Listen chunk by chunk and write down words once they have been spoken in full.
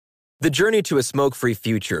The journey to a smoke-free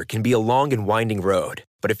future can be a long and winding road,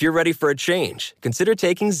 but if you're ready for a change, consider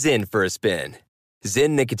taking Zyn for a spin.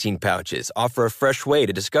 Zyn nicotine pouches offer a fresh way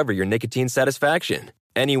to discover your nicotine satisfaction.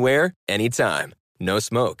 Anywhere, anytime. No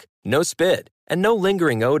smoke, no spit, and no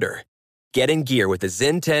lingering odor. Get in gear with the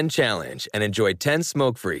Zyn 10 Challenge and enjoy 10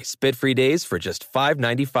 smoke-free, spit-free days for just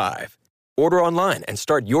 $5.95. Order online and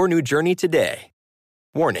start your new journey today.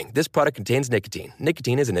 Warning, this product contains nicotine.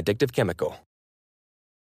 Nicotine is an addictive chemical.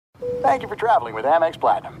 Thank you for traveling with Amex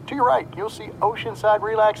Platinum. To your right, you'll see oceanside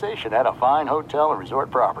relaxation at a fine hotel and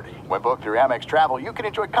resort property. When booked through Amex Travel, you can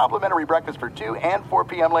enjoy complimentary breakfast for 2 and 4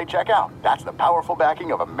 p.m. late checkout. That's the powerful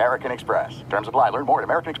backing of American Express. Terms apply. Learn more at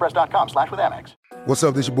americanexpress.com/withAmex. What's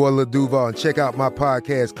up? This your boy Lil Duval, and check out my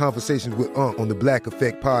podcast, Conversations with Unc, on the Black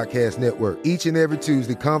Effect Podcast Network. Each and every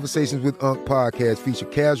Tuesday, Conversations with Unc podcast feature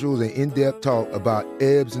casual and in-depth talk about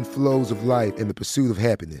ebbs and flows of life and the pursuit of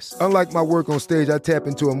happiness. Unlike my work on stage, I tap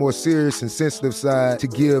into a more serious and sensitive side to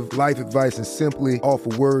give life advice and simply offer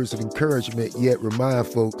words of encouragement, yet remind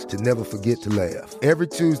folks to never forget to laugh. Every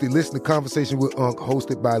Tuesday, listen to Conversations with Unc,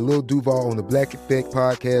 hosted by Lil Duval on the Black Effect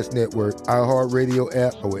Podcast Network, iHeartRadio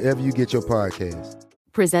app, or wherever you get your podcasts.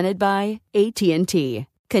 Presented by AT&T.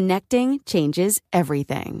 Connecting changes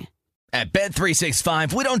everything. At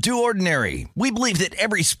Bet365, we don't do ordinary. We believe that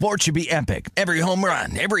every sport should be epic. Every home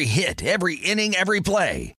run, every hit, every inning, every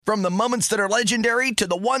play. From the moments that are legendary to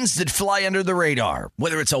the ones that fly under the radar.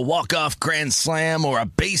 Whether it's a walk-off grand slam or a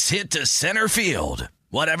base hit to center field.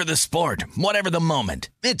 Whatever the sport, whatever the moment.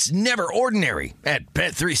 It's never ordinary at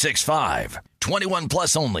Bet365. 21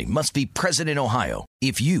 plus only. Must be present in Ohio.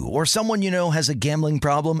 If you or someone you know has a gambling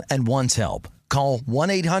problem and wants help, call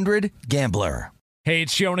 1-800-GAMBLER. Hey,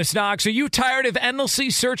 it's Jonas Knox. Are you tired of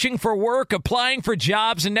endlessly searching for work, applying for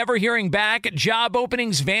jobs, and never hearing back? Job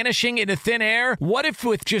openings vanishing into thin air? What if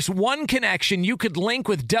with just one connection, you could link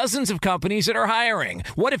with dozens of companies that are hiring?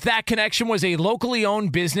 What if that connection was a locally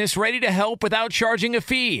owned business ready to help without charging a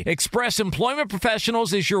fee? Express Employment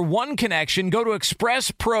Professionals is your one connection. Go to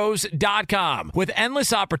expresspros.com. With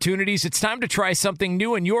endless opportunities, it's time to try something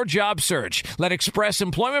new in your job search. Let Express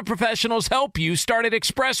Employment Professionals help you. Start at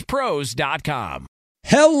expresspros.com.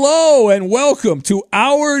 Hello and welcome to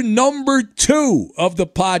hour number 2 of the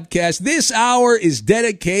podcast. This hour is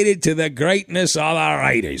dedicated to the greatness of the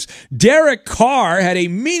Raiders. Derek Carr had a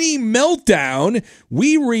mini meltdown.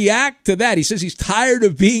 We react to that. He says he's tired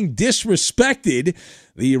of being disrespected.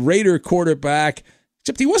 The Raider quarterback,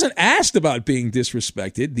 except he wasn't asked about being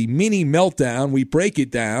disrespected. The mini meltdown, we break it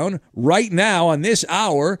down right now on this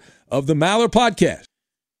hour of the Maller Podcast.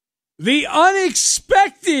 The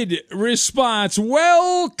unexpected response.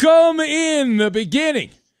 Welcome in the beginning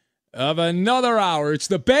of another hour. It's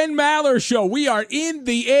the Ben Maller Show. We are in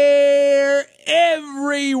the air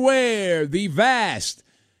everywhere. The vast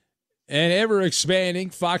and ever-expanding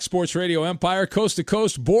Fox Sports Radio empire, coast to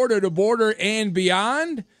coast, border to border, and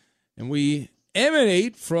beyond. And we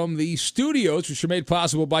emanate from the studios, which are made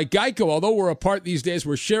possible by Geico. Although we're apart these days,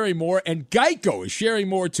 we're sharing more, and Geico is sharing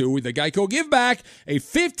more too with the Geico Give Back, a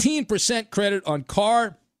 15% credit on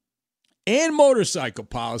car and motorcycle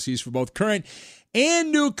policies for both current and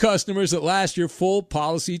new customers that last your full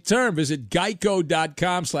policy term. Visit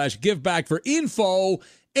geico.com/giveback for info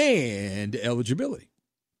and eligibility.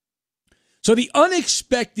 So the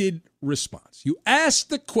unexpected response. You ask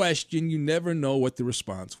the question, you never know what the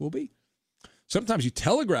response will be. Sometimes you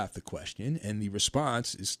telegraph the question, and the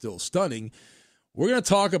response is still stunning. We're going to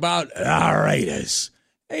talk about the Raiders,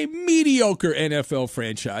 a mediocre NFL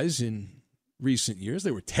franchise in recent years.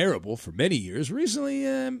 They were terrible for many years. Recently,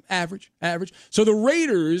 average. So the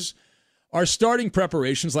Raiders are starting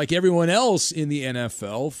preparations, like everyone else in the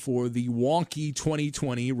NFL, for the wonky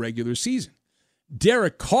 2020 regular season.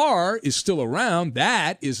 Derek Carr is still around.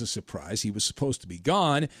 That is a surprise. He was supposed to be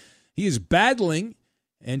gone. He is battling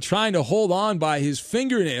and trying to hold on by his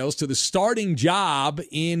fingernails to the starting job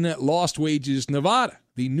in Lost Wages, Nevada,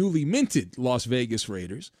 the newly minted Las Vegas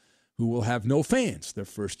Raiders, who will have no fans their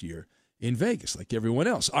first year in Vegas, like everyone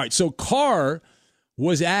else. All right, so Carr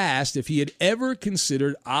was asked if he had ever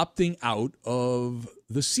considered opting out of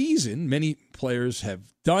the season. Many players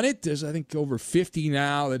have done it. There's, I think, over 50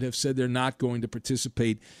 now that have said they're not going to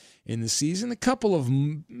participate in the season. A couple of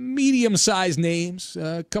medium-sized names,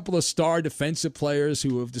 a couple of star defensive players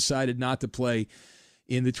who have decided not to play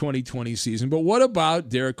in the 2020 season. But what about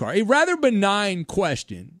Derek Carr? A rather benign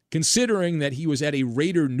question, considering that he was at a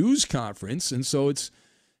Raider news conference, and so it's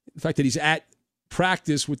the fact that he's at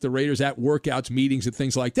practice with the Raiders, at workouts, meetings, and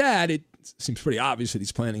things like that, it seems pretty obvious that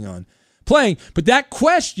he's planning on playing. But that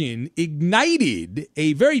question ignited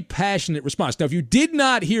a very passionate response. Now, if you did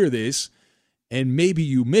not hear this, and maybe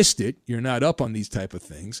you missed it. You're not up on these type of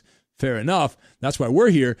things. Fair enough. That's why we're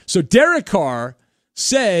here. So Derek Carr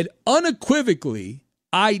said unequivocally,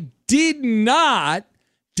 I did not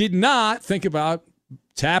think about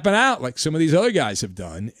tapping out like some of these other guys have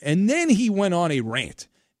done. And then he went on a rant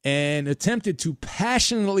and attempted to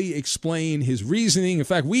passionately explain his reasoning. In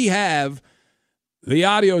fact, we have the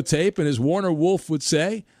audio tape, and as Warner Wolf would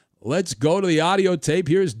say, let's go to the audio tape.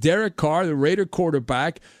 Here's Derek Carr, the Raider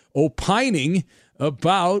quarterback, opining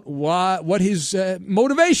about what his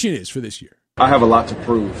motivation is for this year. I have a lot to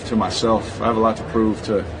prove to myself. I have a lot to prove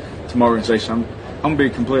to my organization. I'm going to be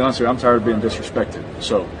completely honest with you. I'm tired of being disrespected.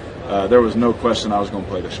 So there was no question I was going to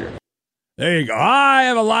play this year. There you go. I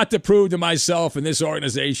have a lot to prove to myself in this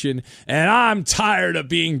organization, and I'm tired of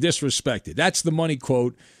being disrespected. That's the money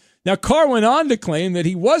quote. Now, Carr went on to claim that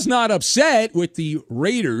he was not upset with the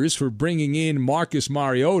Raiders for bringing in Marcus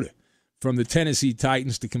Mariota from the Tennessee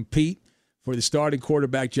Titans to compete for the starting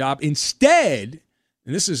quarterback job. Instead,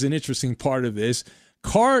 and this is an interesting part of this,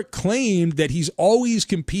 Carr claimed that he's always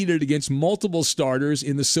competed against multiple starters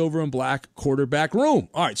in the silver and black quarterback room.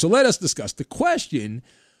 All right, so let us discuss the question.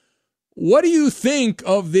 What do you think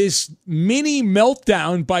of this mini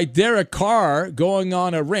meltdown by Derek Carr going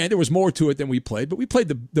on a rant? There was more to it than we played, but we played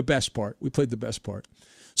the best part. We played the best part.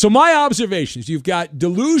 So my observations, you've got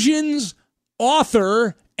delusions,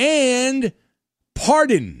 author, and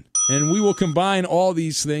pardon. And we will combine all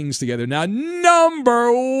these things together. Now,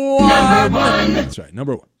 number one. That's right,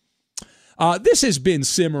 number one. This has been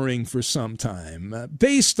simmering for some time.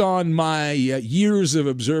 Based on my years of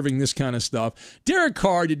observing this kind of stuff, Derek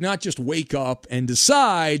Carr did not just wake up and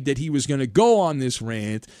decide that he was going to go on this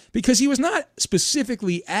rant because he was not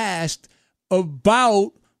specifically asked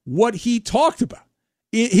about what he talked about.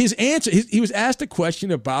 His answer, he was asked a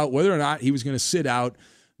question about whether or not he was going to sit out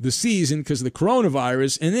the season because of the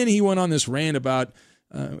coronavirus, and then he went on this rant about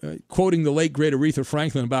quoting the late great Aretha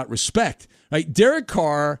Franklin about respect. Right? Derek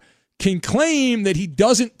Carr can claim that he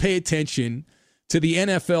doesn't pay attention to the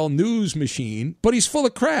NFL news machine, but he's full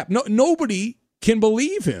of crap. Nobody can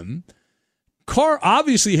believe him. Carr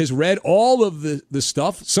obviously has read all of the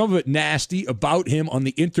stuff, some of it nasty, about him on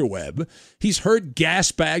the interweb. He's heard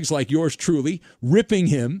gas bags like yours truly ripping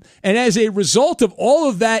him. And as a result of all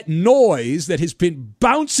of that noise that has been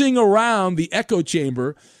bouncing around the echo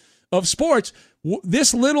chamber of sports,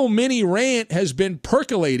 this little mini rant has been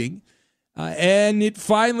percolating, and it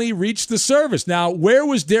finally reached the surface. Now, where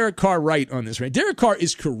was Derek Carr right on this rant? Derek Carr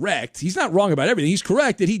is correct. He's not wrong about everything. He's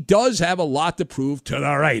correct that he does have a lot to prove to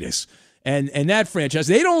the Raiders. And that franchise,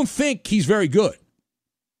 they don't think he's very good.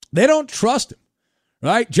 They don't trust him,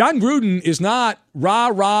 right? John Gruden is not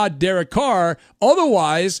rah-rah Derek Carr.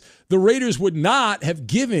 Otherwise, the Raiders would not have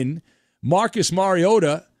given Marcus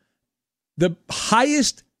Mariota the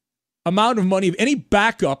highest amount of money of any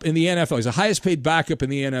backup in the NFL. He's the highest paid backup in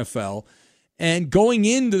the NFL. And going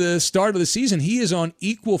into the start of the season, he is on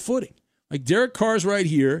equal footing. Like Derek Carr's right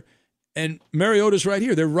here and Mariota's right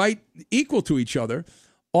here. They're right equal to each other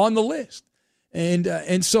on the list.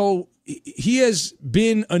 And so he has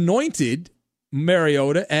been anointed,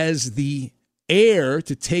 Mariota, as the heir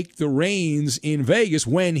to take the reins in Vegas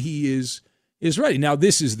when he is ready. Now,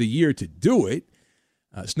 this is the year to do it.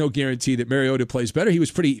 It's no guarantee that Mariota plays better. He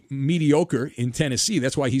was pretty mediocre in Tennessee.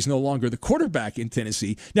 That's why he's no longer the quarterback in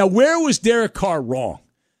Tennessee. Now, where was Derek Carr wrong?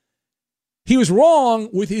 He was wrong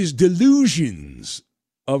with his delusions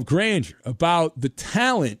of grandeur about the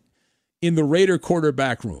talent in the Raider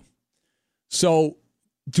quarterback room. So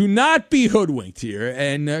do not be hoodwinked here.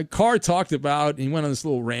 And Carr talked about, he went on this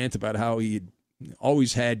little rant about how he had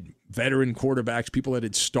always had veteran quarterbacks, people that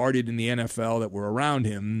had started in the NFL that were around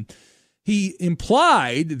him. He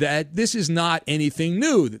implied that this is not anything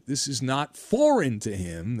new, that this is not foreign to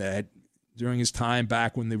him, that during his time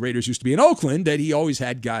back when the Raiders used to be in Oakland, that he always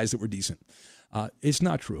had guys that were decent. It's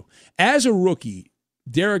not true. As a rookie,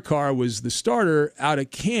 Derek Carr was the starter out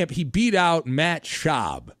of camp. He beat out Matt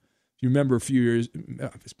Schaub. If you remember a few years,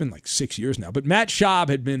 it's been like 6 years now, but Matt Schaub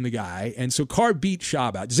had been the guy, and so Carr beat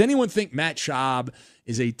Schaub out. Does anyone think Matt Schaub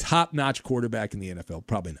is a top-notch quarterback in the NFL?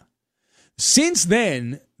 Probably not. Since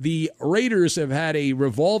then, the Raiders have had a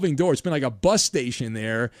revolving door. It's been like a bus station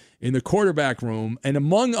there in the quarterback room, and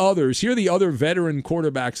among others, here are the other veteran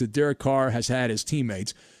quarterbacks that Derek Carr has had as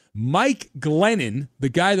teammates. Mike Glennon, the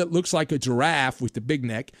guy that looks like a giraffe with the big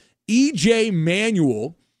neck. E.J.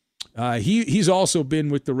 Manuel, he's also been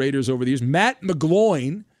with the Raiders over the years. Matt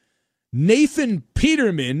McGloin, Nathan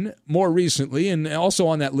Peterman more recently, and also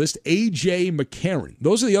on that list, A.J. McCarron.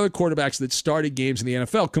 Those are the other quarterbacks that started games in the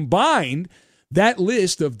NFL. Combined, that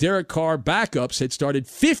list of Derek Carr backups had started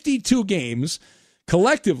 52 games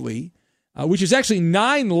collectively which is actually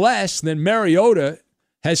 9 less than Mariota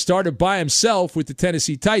has started by himself with the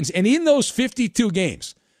Tennessee Titans. And in those 52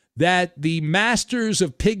 games that the masters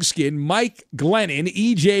of pigskin, Mike Glennon,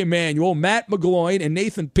 E.J. Manuel, Matt McGloin, and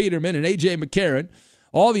Nathan Peterman, and A.J. McCarron,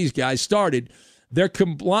 all these guys started, their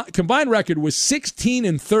combined record was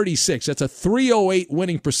 16-36. That's a .308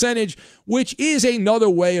 winning percentage, which is another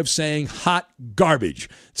way of saying hot garbage.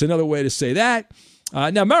 It's another way to say that.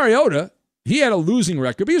 Now, Mariota, he had a losing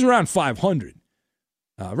record, but he was around 500.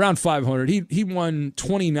 Around 500. He won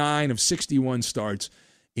 29 of 61 starts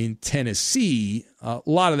in Tennessee. A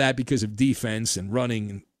lot of that because of defense and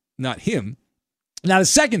running, not him. Now, the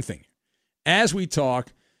second thing, as we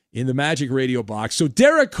talk in the Magic Radio box, so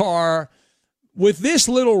Derek Carr, with this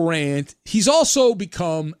little rant, he's also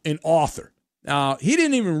become an author. Now, he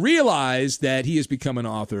didn't even realize that he has become an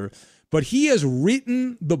author, but he has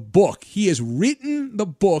written the book. He has written the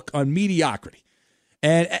book on mediocrity.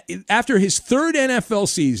 And after his third NFL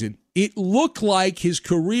season, it looked like his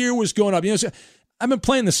career was going up. You know, I've been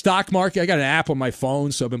playing the stock market. I got an app on my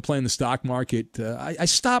phone, so I've been playing the stock market. I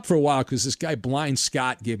stopped for a while because this guy, Blind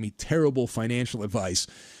Scott, gave me terrible financial advice.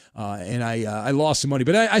 And I lost some money.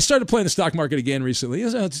 But I started playing the stock market again recently.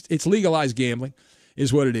 It's legalized gambling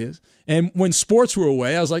is what it is. And when sports were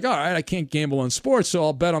away, I was like, all right, I can't gamble on sports, so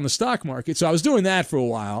I'll bet on the stock market. So I was doing that for a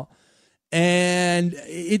while. And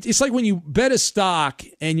it's like when you bet a stock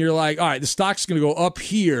and you're like, all right, the stock's going to go up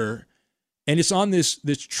here, and it's on this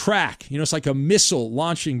track. You know, it's like a missile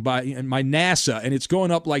launching by NASA, and it's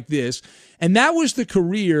going up like this. And that was the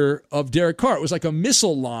career of Derek Carr. It was like a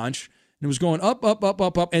missile launch, and it was going up, up, up,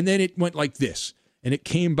 up, up, and then it went like this, and it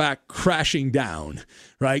came back crashing down,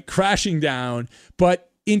 right? Crashing down. But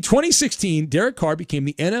in 2016, Derek Carr became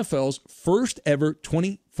the NFL's first ever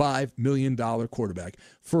 $25 million quarterback.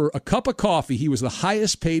 For a cup of coffee, he was the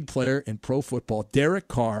highest paid player in pro football, Derek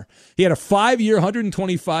Carr. He had a 5-year,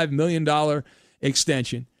 $125 million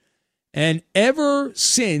extension. And ever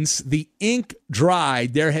since the ink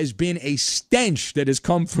dried, there has been a stench that has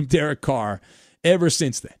come from Derek Carr ever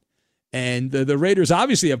since then. And the Raiders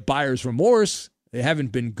obviously have buyer's remorse. They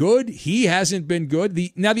haven't been good. He hasn't been good.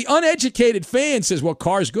 Now, the uneducated fan says, well,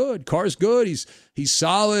 Carr's good. Carr's good. He's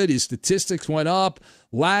solid. His statistics went up.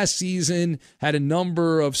 Last season had a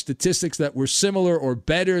number of statistics that were similar or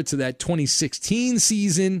better to that 2016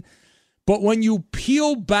 season. But when you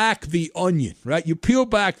peel back the onion, right, you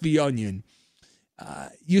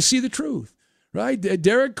see the truth, right?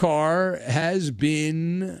 Derek Carr has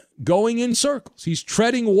been going in circles. He's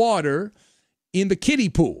treading water in the kiddie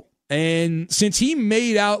pool. And since he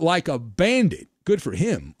made out like a bandit, good for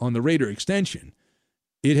him, on the Raider extension,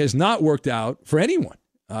 it has not worked out for anyone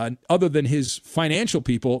other than his financial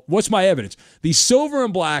people. What's my evidence? The Silver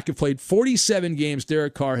and Black have played 47 games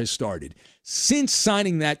Derek Carr has started since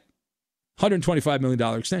signing that $125 million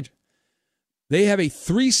extension. They have a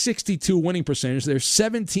 .362 winning percentage. They're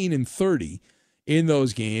 17-30 in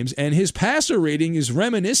those games. And his passer rating is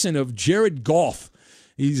reminiscent of Jared Goff.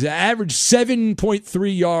 He's averaged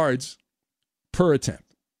 7.3 yards per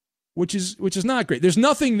attempt, which is not great. There's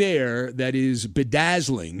nothing there that is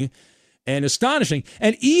bedazzling and astonishing.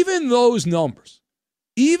 And even those numbers,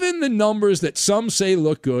 even the numbers that some say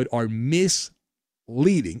look good, are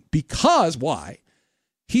misleading because, why?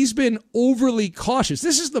 He's been overly cautious.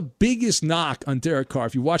 This is the biggest knock on Derek Carr.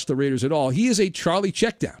 If you watch the Raiders at all, he is a Charlie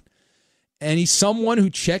checkdown. And he's someone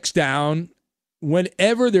who checks down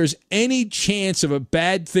whenever there's any chance of a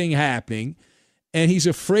bad thing happening, and he's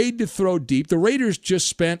afraid to throw deep. The Raiders just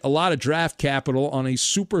spent a lot of draft capital on a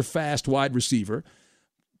super fast wide receiver,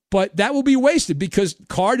 but that will be wasted because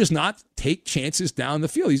Carr does not take chances down the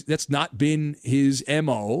field. That's not been his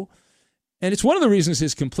MO, and it's one of the reasons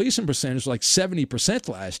his completion percentage was like 70%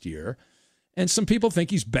 last year, and some people think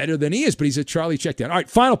he's better than he is, but he's a Charlie checkdown. All right,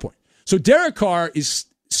 final point. So Derek Carr is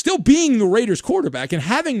still being the Raiders quarterback and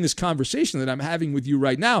having this conversation that I'm having with you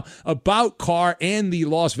right now about Carr and the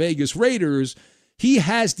Las Vegas Raiders. He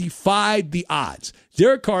has defied the odds.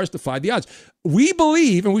 Derek Carr has defied the odds. We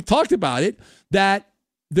believe, and we talked about it, that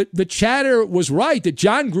the chatter was right, that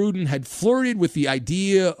John Gruden had flirted with the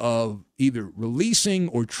idea of either releasing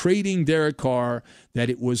or trading Derek Carr, that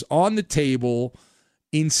it was on the table.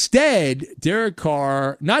 Instead, Derek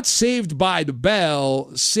Carr, not saved by the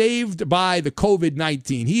bell, saved by the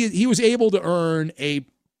COVID-19. He was able to earn a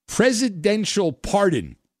presidential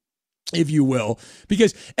pardon, if you will,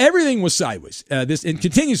 because everything was sideways. And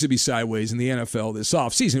continues to be sideways in the NFL this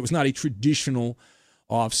offseason. It was not a traditional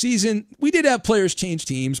offseason. We did have players change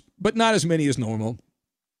teams, but not as many as normal.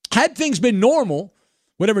 Had things been normal,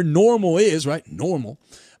 whatever normal is, right? Normal,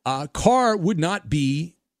 Carr would not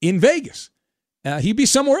be in Vegas. he'd be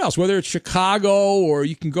somewhere else, whether it's Chicago or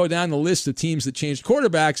you can go down the list of teams that changed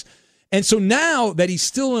quarterbacks. And so now that he's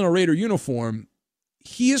still in a Raider uniform,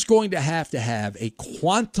 he is going to have a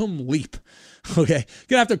quantum leap. Okay,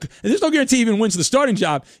 there's no guarantee he even wins the starting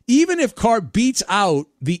job, even if Carr beats out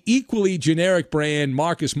the equally generic brand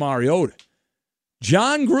Marcus Mariota.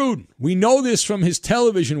 John Gruden, we know this from his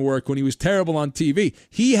television work when he was terrible on TV.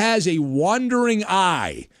 He has a wandering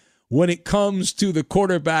eye when it comes to the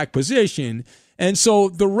quarterback position. And so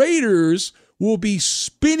the Raiders will be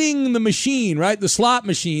spinning the machine, right? The slot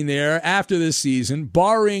machine there after this season,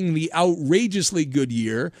 barring the outrageously good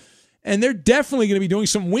year. And they're definitely going to be doing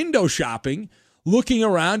some window shopping, looking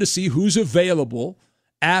around to see who's available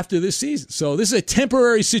after this season. So this is a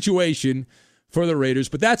temporary situation for the Raiders,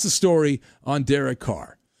 but that's the story on Derek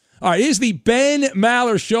Carr. All right, it is the Ben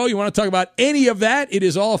Maller Show. You want to talk about any of that? It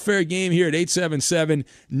is all fair game here at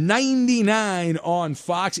 877-99 on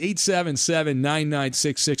Fox,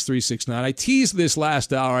 877-996-6369. I teased this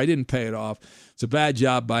last hour. I didn't pay it off. It's a bad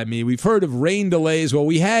job by me. We've heard of rain delays. Well,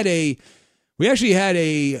 we actually had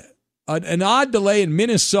an odd delay in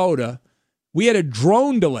Minnesota. We had a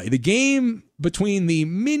drone delay. The game between the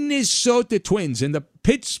Minnesota Twins and the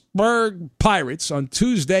Pittsburgh Pirates on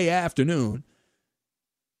Tuesday afternoon.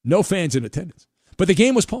 No fans in attendance. But the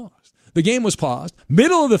game was paused.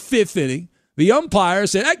 Middle of the fifth inning, the umpire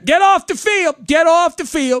said, hey, get off the field. Get off the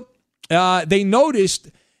field. They noticed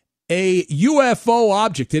a UFO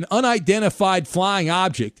object, an unidentified flying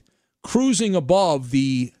object, cruising above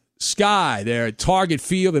the sky there at Target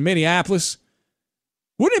Field in Minneapolis.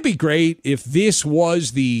 Wouldn't it be great if this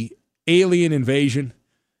was the alien invasion?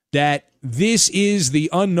 That this is the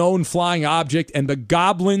unknown flying object and the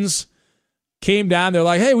goblins came down. They're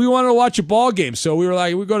like, hey, we wanted to watch a ball game. So we were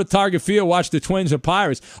like, we go to Target Field, watch the Twins and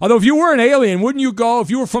Pirates. Although if you were an alien, wouldn't you go,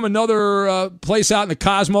 if you were from another place out in the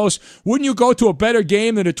cosmos, wouldn't you go to a better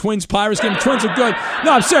game than the Twins-Pirates game? The Twins are good.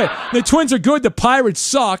 No, I'm saying the Twins are good. The Pirates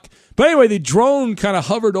suck. But anyway, the drone kind of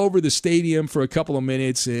hovered over the stadium for a couple of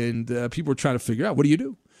minutes, and people were trying to figure out, what do you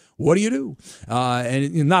do? What do you do?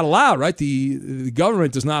 And you're not allowed, right? The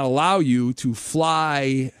government does not allow you to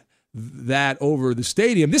fly that over the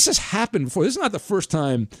stadium. This has happened before. This is not the first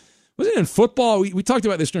time. Was it in football? We talked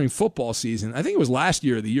about this during football season. I think it was last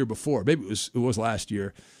year or the year before. Maybe it was last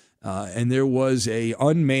year. And there was a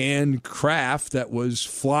unmanned craft that was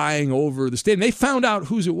flying over the stadium. They found out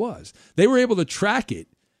whose it was. They were able to track it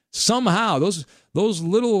somehow. Those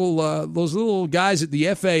little guys at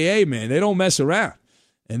the FAA, man, they don't mess around.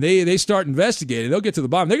 And they start investigating. They'll get to the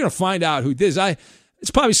bottom. They're going to find out who did this. It's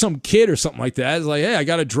probably some kid or something like that. It's like, hey, I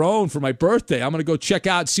got a drone for my birthday. I'm going to go check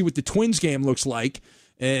out and see what the Twins game looks like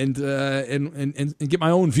and get my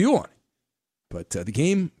own view on it. But the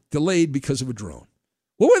game delayed because of a drone.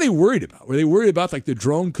 What were they worried about? Were they worried about like the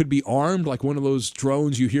drone could be armed, like one of those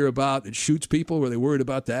drones you hear about that shoots people? Were they worried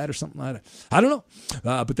about that or something like that? I don't know.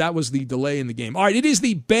 But that was the delay in the game. All right, it is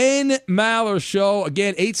the Ben Maller Show.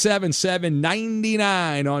 Again,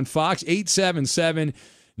 877-99 on Fox,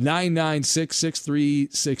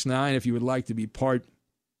 877-996-6369 if you would like to be part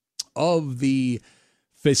of the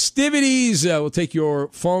festivities. We'll take your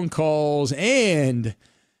phone calls and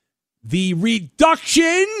the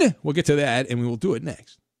reduction. We'll get to that, and we will do it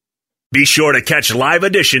next. Be sure to catch live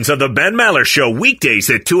editions of the Ben Maller Show weekdays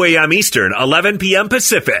at 2 a.m. Eastern, 11 p.m.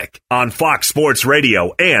 Pacific on Fox Sports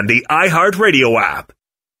Radio and the iHeartRadio app.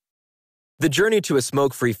 The journey to a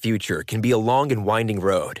smoke-free future can be a long and winding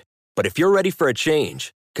road. But if you're ready for a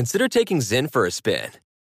change, consider taking Zyn for a spin.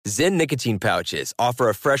 Zyn nicotine pouches offer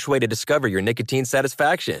a fresh way to discover your nicotine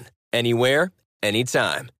satisfaction. Anywhere,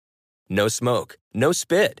 anytime. No smoke, no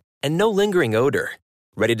spit, and no lingering odor.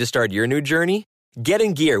 Ready to start your new journey? Get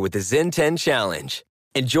in gear with the Zyn 10 Challenge.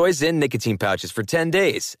 Enjoy Zyn nicotine pouches for 10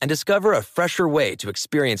 days and discover a fresher way to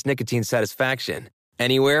experience nicotine satisfaction.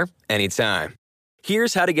 Anywhere, anytime.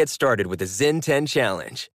 Here's how to get started with the Zyn 10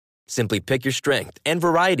 Challenge. Simply pick your strength and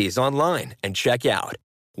varieties online and check out.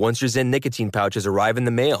 Once your Zyn nicotine pouches arrive in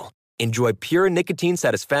the mail, enjoy pure nicotine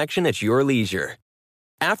satisfaction at your leisure.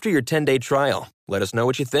 After your 10-day trial, let us know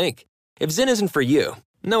what you think. If Zyn isn't for you,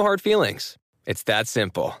 no hard feelings. It's that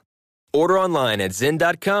simple. Order online at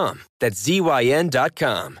Zyn.com. That's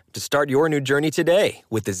ZYN.com to start your new journey today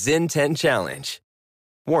with the Zyn 10 Challenge.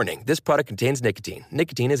 Warning, this product contains nicotine.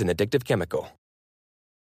 Nicotine is an addictive chemical.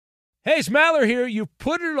 Hey, it's Maller here. You've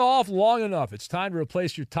put it off long enough. It's time to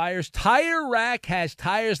replace your tires. Tire Rack has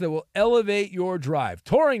tires that will elevate your drive.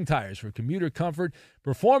 Touring tires for commuter comfort,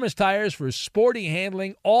 performance tires for sporty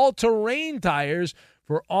handling, all-terrain tires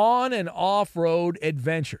for on- and off-road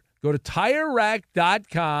adventure. Go to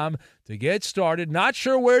TireRack.com to get started. Not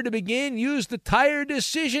sure where to begin? Use the Tire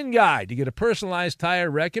Decision Guide to get a personalized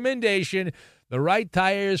tire recommendation, the right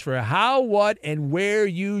tires for how, what, and where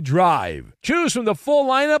you drive. Choose from the full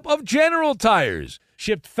lineup of General Tires.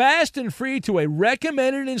 Shipped fast and free to a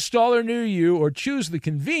recommended installer near you, or choose the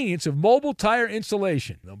convenience of mobile tire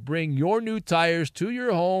installation. They'll bring your new tires to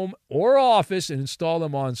your home or office and install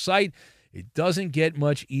them on site. It doesn't get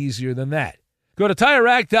much easier than that. Go to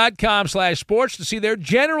TireRack.com/sports to see their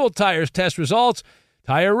General Tires test results,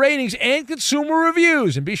 tire ratings, and consumer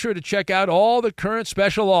reviews. And be sure to check out all the current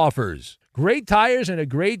special offers. Great tires and a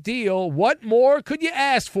great deal. What more could you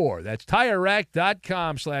ask for? That's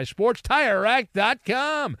TireRack.com/sports.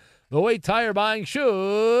 TireRack.com, the way tire buying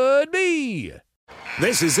should be.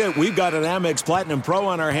 This is it. We've got an Amex Platinum Pro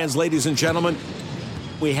on our hands, ladies and gentlemen.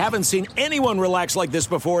 We haven't seen anyone relax like this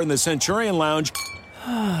before in the Centurion Lounge.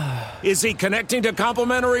 Is he connecting to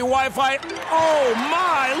complimentary Wi-Fi? Oh,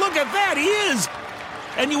 my. Look at that. He is.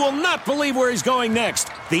 And you will not believe where he's going next.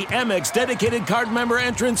 The Amex dedicated card member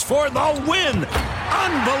entrance for the win.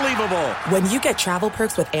 Unbelievable. When you get travel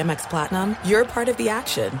perks with Amex Platinum, you're part of the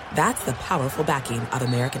action. That's the powerful backing of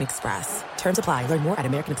American Express. Terms apply. Learn more at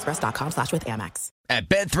americanexpress.com/withAmex. At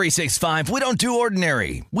Bet365, we don't do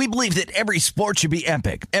ordinary. We believe that every sport should be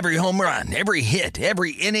epic. Every home run, every hit,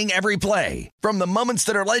 every inning, every play. From the moments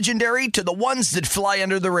that are legendary to the ones that fly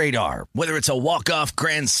under the radar. Whether it's a walk-off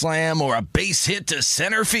grand slam or a base hit to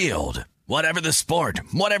center field. Whatever the sport,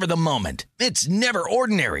 whatever the moment, it's never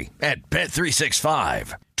ordinary at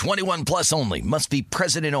Bet365. 21 plus only. Must be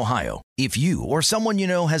present in Ohio. If you or someone you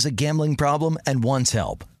know has a gambling problem and wants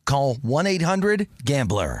help, call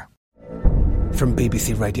 1-800-GAMBLER. From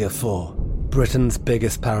BBC Radio 4, Britain's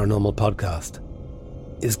biggest paranormal podcast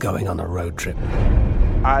is going on a road trip.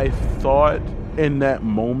 I thought in that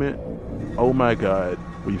moment, oh my God,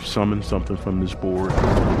 we've summoned something from this board.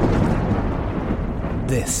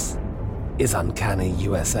 This is Uncanny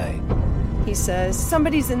USA. He says,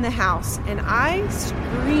 somebody's in the house, and I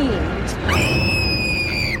screamed.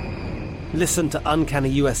 Listen to Uncanny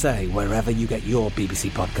USA wherever you get your BBC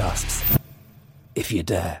podcasts, if you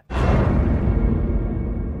dare.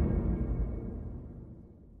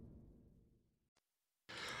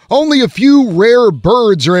 Only a few rare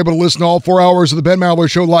birds are able to listen to all 4 hours of the Ben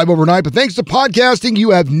Maller Show live overnight, but thanks to podcasting, you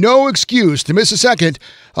have no excuse to miss a second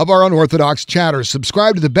of our unorthodox chatter.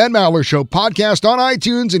 Subscribe to the Ben Maller Show podcast on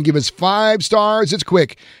iTunes and give us 5 stars. It's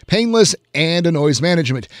quick, painless, and a noise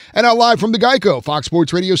management. And now live from the Geico Fox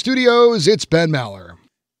Sports Radio studios, it's Ben Maller.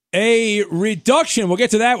 A reduction. We'll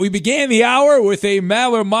get to that. We began the hour with a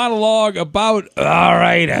Maller monologue about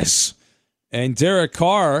arthritis. And Derek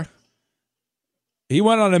Carr, he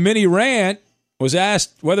went on a mini rant, was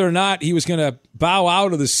asked whether or not he was going to bow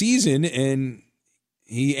out of the season, and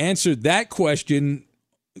he answered that question.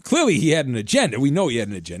 Clearly, he had an agenda. We know he had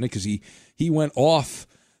an agenda because he went off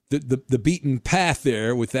the beaten path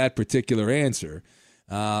there with that particular answer.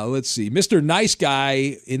 Let's see. Mr. Nice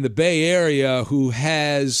Guy in the Bay Area who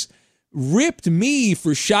has ripped me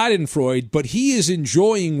for Schadenfreude, but he is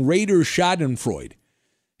enjoying Raider Schadenfreude.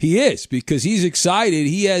 He is, because he's excited.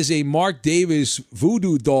 He has a Mark Davis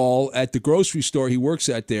voodoo doll at the grocery store he works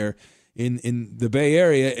at there in the Bay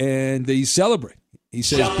Area, and he's celebrating. He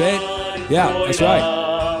says, Ben, yeah, that's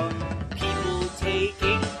right. People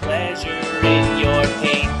taking pleasure in your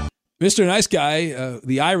pain. Mr. Nice Guy,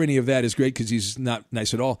 the irony of that is great because he's not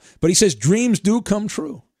nice at all. But he says, dreams do come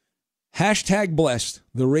true. Hashtag blessed.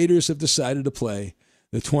 The Raiders have decided to play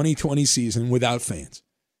the 2020 season without fans.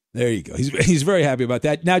 There you go. He's very happy about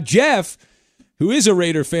that. Now, Jeff, who is a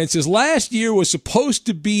Raider fan, says last year was supposed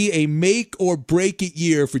to be a make-or-break-it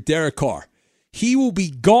year for Derek Carr. He will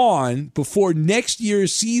be gone before next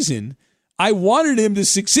year's season. I wanted him to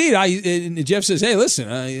succeed. And Jeff says, hey, listen,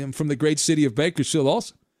 I am from the great city of Bakersfield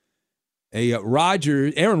also.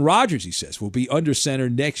 Aaron Rodgers, he says, will be under center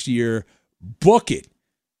next year. Book it.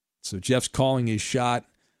 So Jeff's calling his shot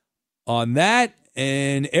on that.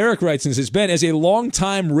 And Eric writes and says, Ben, as a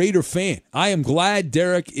longtime Raider fan, I am glad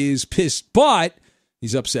Derek is pissed, but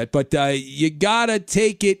he's upset. But you gotta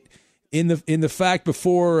take it in the fact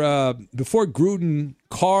before Gruden,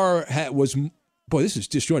 Carr was this is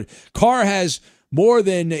disjointed. Carr has more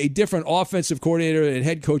than a different offensive coordinator and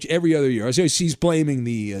head coach every other year. So he's blaming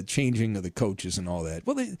the changing of the coaches and all that.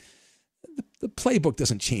 Well, the playbook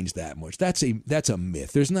doesn't change that much. That's a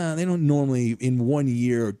myth. They don't normally in 1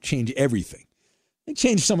 year change everything. They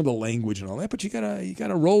change some of the language and all that, but you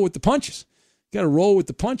gotta roll with the punches. You gotta roll with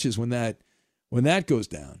the punches when that goes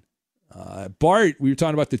down. Bart, we were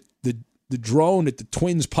talking about the the drone at the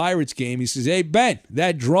Twins-Pirates game. He says, hey, Ben,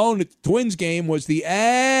 that drone at the Twins game was the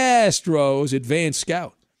Astros advanced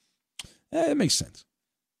scout. That makes sense.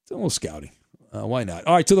 It's a little scouting. Why not?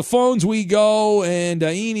 All right, to the phones we go, and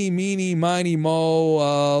eeny, meeny, miny,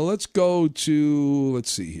 mo. Let's go to, let's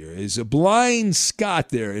see here. Is a Blind Scott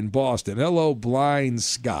there in Boston? Hello, Blind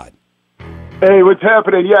Scott. Hey, what's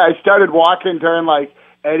happening? Yeah, I started walking during, like,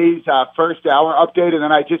 Eddie's first hour update, and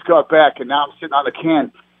then I just got back, and now I'm sitting on the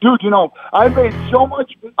can. Dude, I made so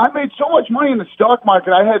much money in the stock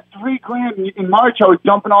market. I had $3,000 in March. I was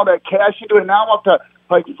dumping all that cash into it, and now I'm up to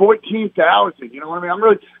like 14,000. You know what I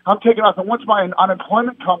mean? I'm taking off, and once my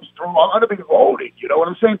unemployment comes through, I'm gonna be loaded. You know what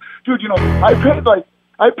I'm saying, dude?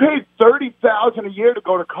 I paid $30,000 a year to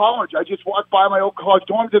go to college. I just walked by my old college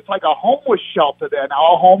dorms. It's like a homeless shelter there now,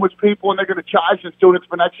 all homeless people, and they're gonna charge the students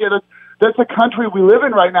for next year. That's the country we live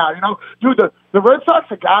in right now, Dude, the Red Sox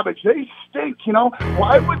are garbage. They stink,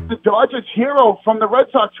 Why was the Dodgers hero from the Red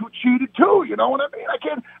Sox who cheated too? You know what I mean? I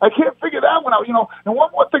can't figure that one out, And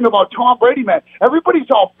one more thing about Tom Brady, man.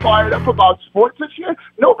 Everybody's all fired up about sports this year.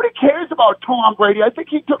 Nobody cares about Tom Brady. I think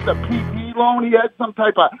he took the PPP loan. He had some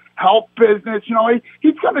type of health business.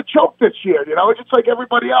 He's going to choke this year, just like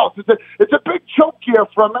everybody else. It's a big choke year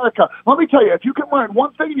for America. Let me tell you, if you can learn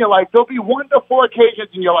one thing in your life, there'll be 1 to 4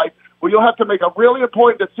 occasions in your life where you'll have to make a really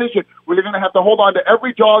important decision where you're going to have to hold on to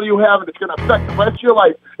every dollar you have, and it's going to affect the rest of your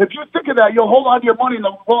life. If you think of that, you'll hold on to your money in the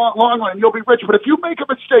long run, and you'll be rich. But if you make a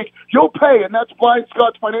mistake, you'll pay, and that's Blind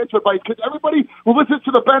Scott's financial advice, because everybody who listens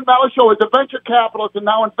to the Ben Maller Show is a venture capitalist and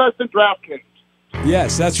now invest in DraftKings.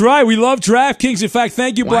 Yes, that's right. We love DraftKings. In fact,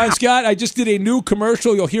 thank you, Blind Scott. I just did a new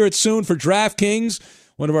commercial. You'll hear it soon for DraftKings,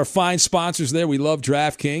 one of our fine sponsors there. We love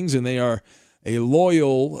DraftKings, and they are a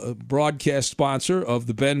loyal broadcast sponsor of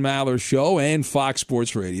the Ben Maller Show and Fox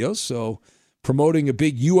Sports Radio. So promoting a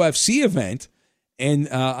big UFC event. And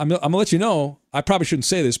I'm going to let you know, I probably shouldn't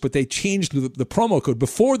say this, but they changed the promo code.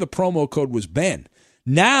 Before, the promo code was Ben.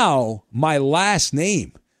 Now, my last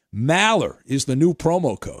name, Maller, is the new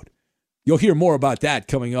promo code. You'll hear more about that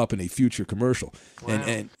coming up in a future commercial. Wow.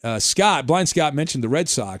 And Blind Scott mentioned the Red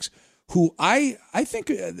Sox, who I think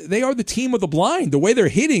they are the team of the blind. The way they're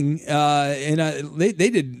hitting, they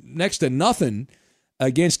did next to nothing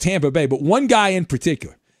against Tampa Bay. But one guy in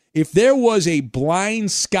particular, if there was a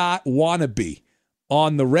Blind Scott wannabe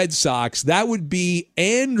on the Red Sox, that would be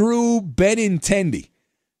Andrew Benintendi.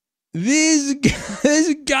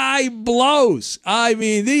 This guy blows. I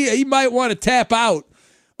mean, he might want to tap out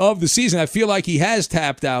of the season. I feel like he has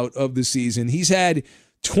tapped out of the season. He's had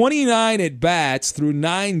 29 at-bats through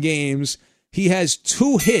 9 games. He has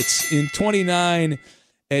 2 hits in 29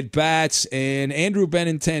 at-bats, and Andrew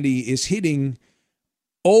Benintendi is hitting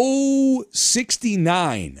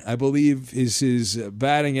 .069, I believe, is his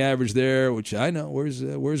batting average there, which I know. Where's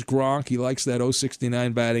Gronk? He likes that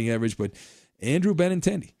 .069 batting average, but Andrew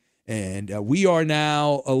Benintendi. And we are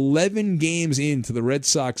now 11 games into the Red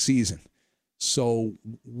Sox season. So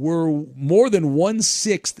we're more than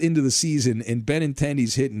 1/6 into the season, and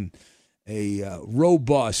Benintendi's hitting a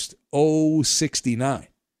robust .069.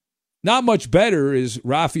 Not much better is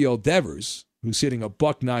Rafael Devers, who's hitting a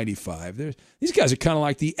 .195. These guys are kind of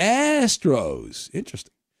like the Astros.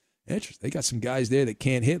 Interesting. They got some guys there that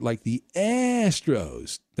can't hit like the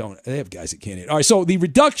Astros. They have guys that can't hit. All right, so the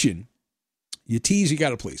reduction, you tease, you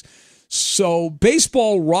got to please. So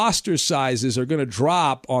baseball roster sizes are going to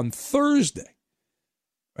drop on Thursday.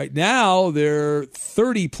 Right now, there are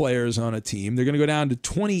 30 players on a team. They're going to go down to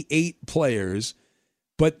 28 players.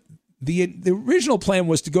 But the original plan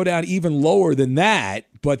was to go down even lower than that,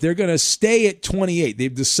 but they're going to stay at 28.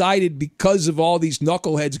 They've decided, because of all these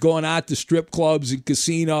knuckleheads going out to strip clubs and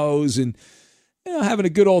casinos and having a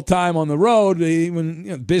good old time on the road,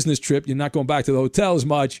 even business trip, you're not going back to the hotel as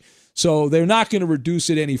much. So they're not going to reduce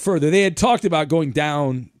it any further. They had talked about going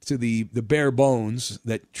down to the bare bones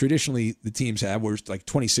that traditionally the teams have, where it's like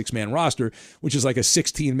 26-man roster, which is like a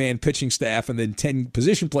 16-man pitching staff and then 10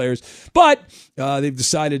 position players. But they've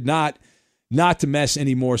decided not to mess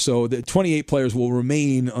anymore. So the 28 players will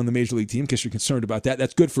remain on the Major League team, because you're concerned about that.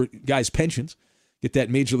 That's good for guys' pensions. Get that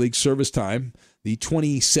Major League service time. The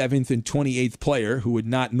 27th and 28th player who would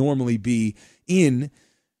not normally be in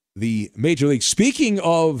the Major League. Speaking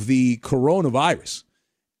of the coronavirus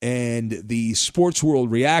and the sports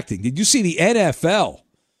world reacting, did you see the NFL?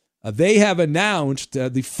 They have announced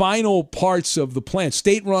the final parts of the plan.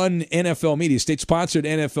 State-run NFL media, state-sponsored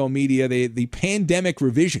NFL media, the pandemic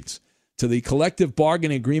revisions to the collective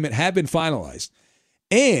bargaining agreement have been finalized.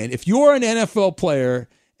 And if you're an NFL player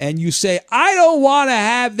and you say, I don't want to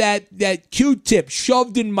have that Q-tip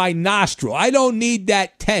shoved in my nostril, I don't need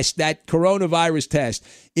that test, that coronavirus test.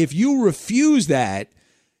 If you refuse that,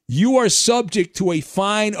 you are subject to a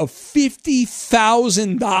fine of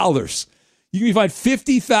 $50,000. You can be fined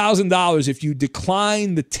 $50,000 if you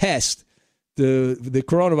decline the test, the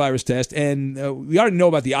coronavirus test. And we already know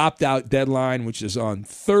about the opt-out deadline, which is on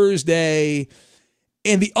Thursday.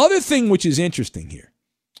 And the other thing which is interesting here,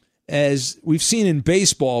 as we've seen in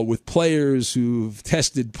baseball with players who've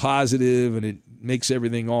tested positive and it makes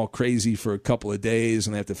everything all crazy for a couple of days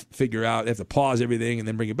and they have to pause everything and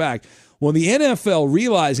then bring it back. Well, the NFL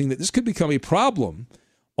realizing that this could become a problem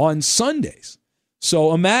on Sundays.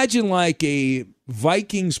 So imagine like a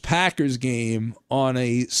Vikings-Packers game on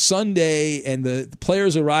a Sunday and the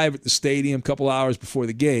players arrive at the stadium a couple hours before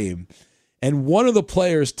the game and one of the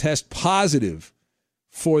players tests positive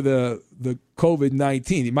for the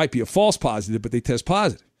COVID-19. It might be a false positive, but they test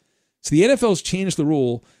positive. So the NFL's changed the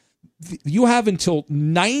rule. You have until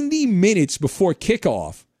 90 minutes before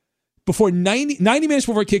kickoff. Before 90 minutes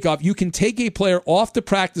before kickoff, you can take a player off the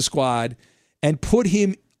practice squad and put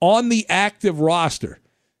him on the active roster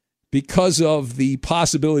because of the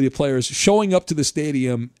possibility of players showing up to the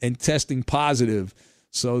stadium and testing positive.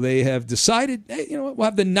 So they have decided, hey, we'll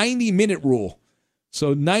have the 90-minute rule.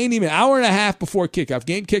 So 90 minutes, hour and a half before kickoff.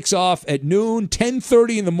 Game kicks off at noon,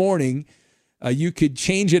 10:30 in the morning. You could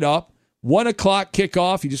change it up. 1 o'clock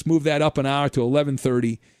kickoff, you just move that up an hour to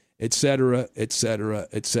 11:30, et cetera, et cetera,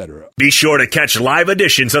 et cetera. Be sure to catch live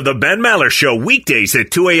editions of the Ben Maller Show weekdays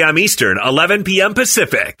at 2 a.m. Eastern, 11 p.m.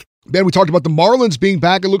 Pacific. Ben, we talked about the Marlins being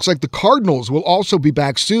back. It looks like the Cardinals will also be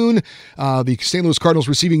back soon. The St. Louis Cardinals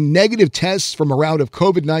receiving negative tests from a round of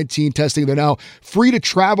COVID-19 testing. They're now free to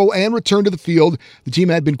travel and return to the field. The team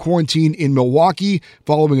had been quarantined in Milwaukee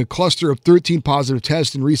following a cluster of 13 positive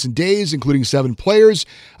tests in recent days, including 7 players.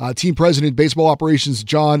 Team president, baseball operations,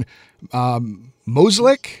 John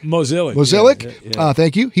Mozeliak. Yeah.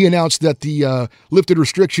 Thank you. He announced that the lifted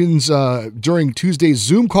restrictions during Tuesday's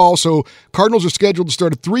Zoom call. So Cardinals are scheduled to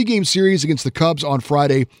start a 3-game series against the Cubs on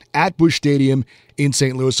Friday at Busch Stadium in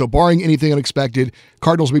St. Louis. So barring anything unexpected,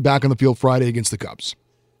 Cardinals will be back on the field Friday against the Cubs.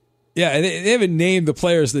 Yeah, they haven't named the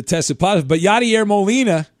players that tested positive, but Yadier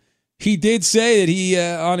Molina, he did say that he,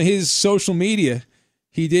 on his social media,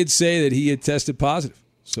 he did say that he had tested positive.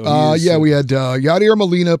 So we had Yadier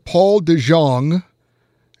Molina, Paul DeJong,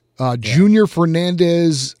 Junior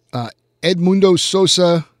Fernandez, Edmundo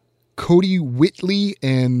Sosa, Cody Whitley,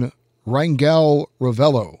 and Rangel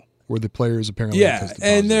Ravello were the players apparently. Yeah,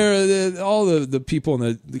 and all the people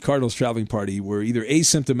in the Cardinals traveling party were either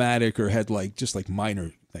asymptomatic or had just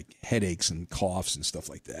minor headaches and coughs and stuff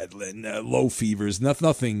like that, and low fevers,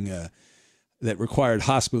 nothing that required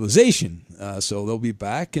hospitalization. So they'll be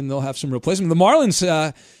back and they'll have some replacement. The Marlins,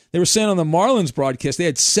 they were saying on the Marlins broadcast, they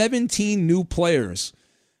had 17 new players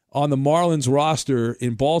on the Marlins roster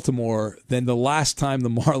in Baltimore than the last time the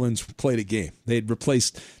Marlins played a game. They'd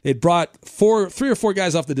brought 3 or 4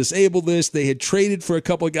 guys off the disabled list. They had traded for a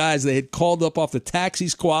couple of guys. They had called up off the taxi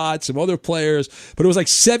squad, some other players, but it was like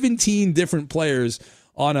 17 different players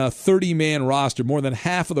on a 30-man roster. More than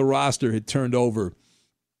half of the roster had turned over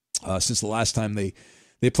since the last time they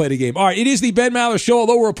played a game. All right, it is the Ben Maller Show.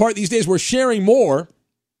 Although we're apart these days, we're sharing more.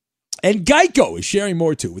 And Geico is sharing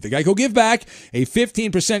more, too. With the Geico Give Back, a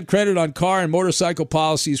 15% credit on car and motorcycle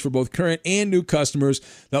policies for both current and new customers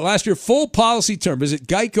that last your full policy term. Visit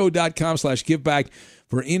geico.com/giveback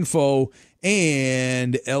for info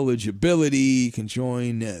and eligibility. You can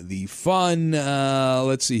join the fun.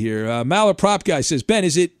 Let's see here. Maller Prop Guy says, Ben,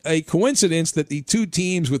 is it a coincidence that the 2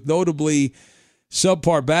 teams with notably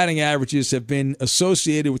subpar batting averages have been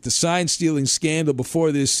associated with the sign-stealing scandal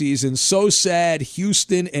before this season? So sad,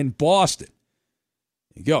 Houston and Boston.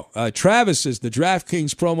 There you go. Travis says the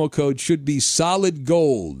DraftKings promo code should be solid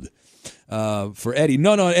gold for Eddie.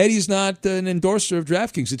 No, Eddie's not an endorser of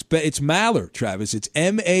DraftKings. It's Maller, Travis. It's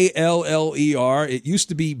Maller. It used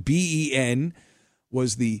to be Ben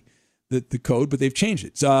was the code, but they've changed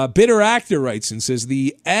it. Bitter Actor writes and says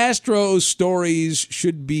the Astros stories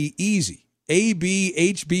should be easy. AB,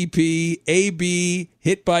 HBP, AB,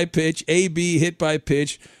 hit by pitch, AB, hit by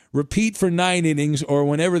pitch, repeat for 9 innings, or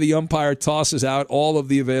whenever the umpire tosses out all of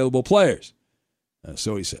the available players.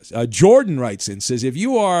 So he says. Jordan writes in, says, if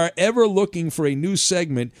you are ever looking for a new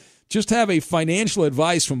segment, just have a financial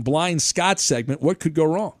advice from Blind Scott segment. What could go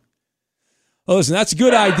wrong? Well, listen, that's a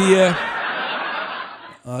good idea.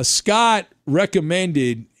 Scott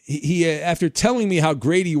recommended... He after telling me how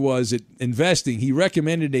great he was at investing, he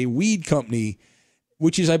recommended a weed company,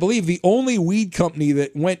 which is, I believe, the only weed company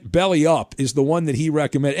that went belly up is the one that he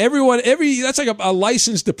recommended. That's like a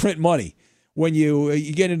license to print money. when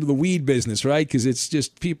you get into the weed business, right? Because it's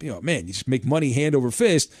just people, man, you just make money hand over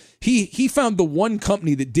fist. He found the one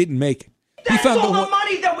company that didn't make it. That's all the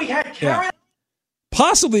money that we had, Karen. Yeah.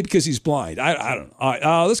 Possibly because he's blind. I don't know. All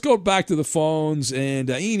right, let's go back to the phones and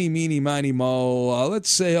eeny, meeny, miny, mo. Let's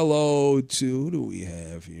say hello to, who do we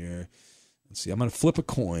have here? Let's see. I'm going to flip a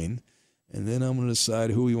coin, and then I'm going to decide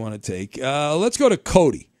who we want to take. Let's go to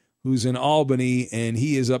Cody, who's in Albany, and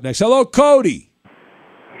he is up next. Hello, Cody.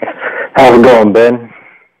 How's it going, Ben?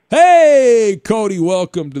 Hey, Cody.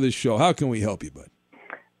 Welcome to the show. How can we help you, bud?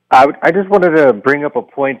 I just wanted to bring up a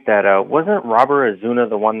point that wasn't Robert Azuna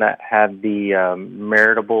the one that had the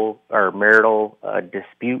marital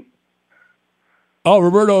dispute? Oh,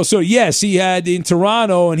 Roberto. So yes, he had in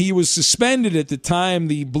Toronto, and he was suspended at the time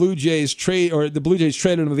the Blue Jays traded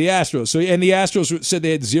him to the Astros. So and the Astros said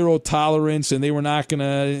they had zero tolerance, and they were not going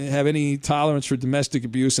to have any tolerance for domestic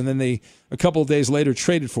abuse. And then they a couple of days later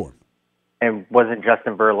traded for him. And wasn't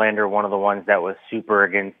Justin Verlander one of the ones that was super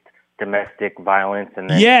against domestic violence? And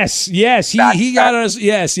then yes, he got us.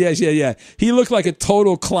 Yes. He looked like a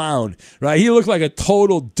total clown, right? He looked like a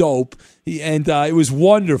total dope, and it was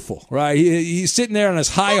wonderful, right? He's sitting there on his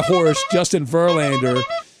high horse, Justin Verlander,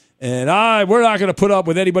 and we're not going to put up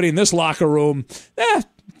with anybody in this locker room.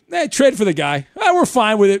 Trade for the guy. We're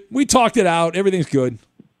fine with it. We talked it out. Everything's good.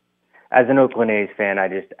 As an Oakland A's fan, I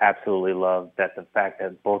just absolutely love the fact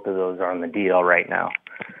that both of those are on the DL right now.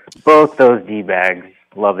 Both those D-bags.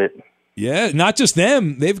 Love it. Yeah, not just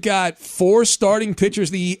them. They've got 4 starting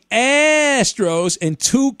pitchers, the Astros, and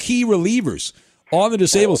 2 key relievers on the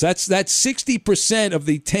disables. That's 60% of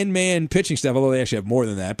the 10-man pitching staff, although they actually have more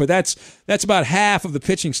than that. But that's about half of the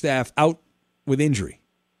pitching staff out with injury.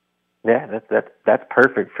 Yeah, that's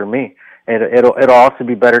perfect for me. It'll also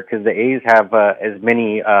be better because the A's have as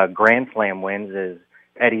many Grand Slam wins as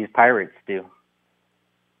Eddie's Pirates do.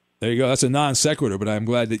 There you go. That's a non sequitur, but I'm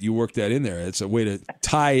glad that you worked that in there. It's a way to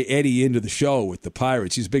tie Eddie into the show with the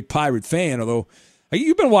Pirates. He's a big Pirate fan, although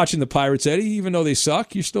you've been watching the Pirates, Eddie, even though they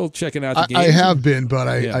suck. You're still checking out the games. I have been, but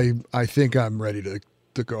I think I'm ready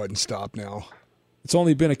to go ahead and stop now. It's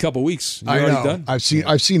only been a couple weeks. You're already know. Done?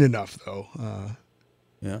 I've seen enough though.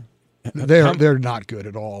 Yeah, they're not good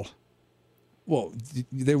at all. Well,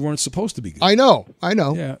 they weren't supposed to be good. I know.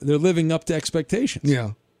 Yeah, they're living up to expectations.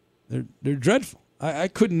 Yeah, they're dreadful. I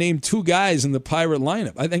couldn't name 2 guys in the Pirate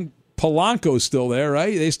lineup. I think Polanco's still there,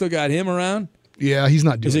 right? They still got him around? Yeah, he's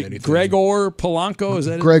not doing anything. Is it Gregor Polanco? Is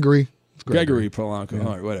that Gregory? Gregory Polanco. Yeah.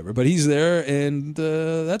 All right, whatever. But he's there, and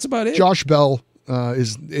that's about it. Josh Bell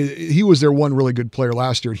he was their one really good player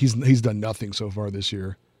last year. He's done nothing so far this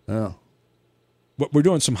year. Oh. But we're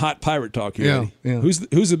doing some hot Pirate talk here. Yeah, Eddie. yeah.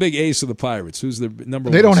 Who's the big ace of the Pirates? Who's the number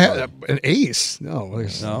one? They don't have an ace. No.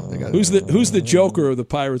 Who's the Joker of the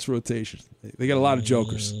Pirates rotation? They got a lot of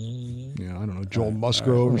jokers. Yeah, I don't know, Joel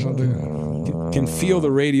Musgrove or something. Can feel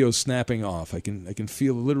the radio snapping off. I can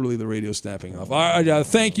feel literally the radio snapping off. All right,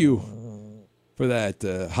 thank you for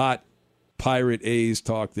that hot Pirate A's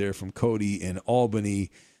talk there from Cody in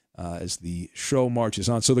Albany as the show marches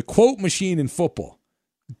on. So the quote machine in football,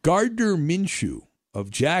 Gardner Minshew of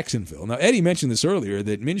Jacksonville. Now, Eddie mentioned this earlier,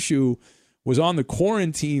 that Minshew was on the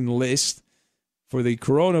quarantine list for the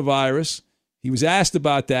coronavirus. He was asked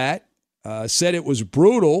about that, said it was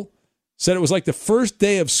brutal, said it was like the first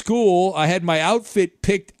day of school. I had my outfit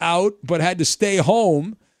picked out, but had to stay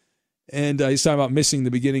home. And he's talking about missing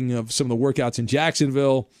the beginning of some of the workouts in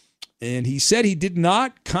Jacksonville. And he said he did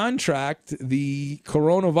not contract the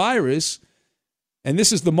coronavirus. And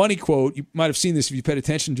this is the money quote. You might have seen this if you paid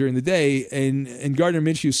attention during the day. And Gardner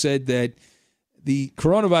Minshew said that the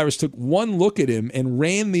coronavirus took one look at him and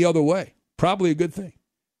ran the other way. Probably a good thing.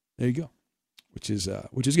 There you go. Which is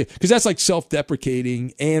good. Because that's like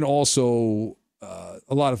self-deprecating and also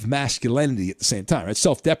a lot of masculinity at the same time. It's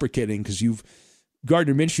self-deprecating because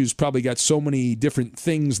Gardner Minshew's probably got so many different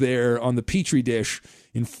things there on the Petri dish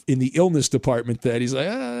in the illness department that he's like,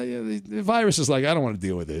 the virus is like, I don't want to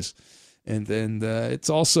deal with this. And then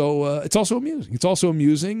it's also amusing. It's also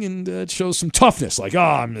amusing, and it shows some toughness. Like,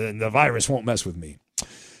 the virus won't mess with me.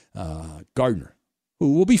 Gardner,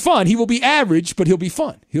 who will be fun. He will be average, but he'll be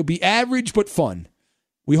fun. He'll be average, but fun.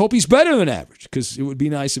 We hope he's better than average, because it would be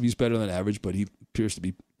nice if he's better than average, but he appears to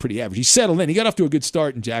be pretty average. He settled in. He got off to a good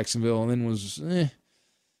start in Jacksonville, and then was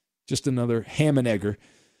just another ham and egger.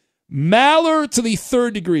 Maller to the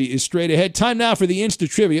third degree is straight ahead. Time now for the Insta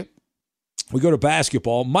Trivia. We go to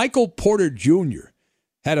basketball. Michael Porter Jr.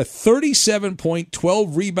 had a 37-point,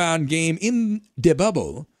 12-rebound game in the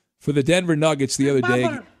bubble for the Denver Nuggets the other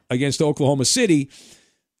day against Oklahoma City.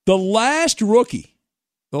 The last rookie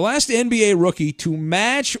The last NBA rookie to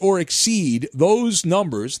match or exceed those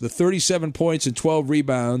numbers, the 37 points and 12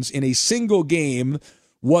 rebounds in a single game,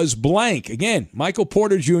 was blank. Again, Michael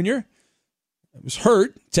Porter Jr. was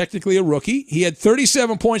hurt, technically a rookie. He had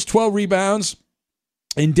 37 points, 12 rebounds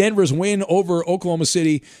in Denver's win over Oklahoma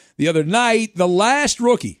City the other night. The last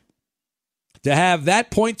rookie to have that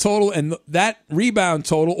point total and that rebound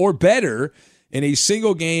total or better in a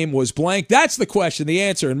single game was blank. That's the question, the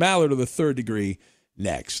answer, and Mallard of the Third Degree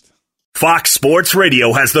next. Fox Sports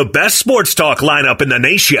Radio has the best sports talk lineup in the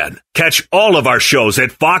nation. Catch all of our shows at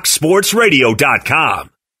foxsportsradio.com.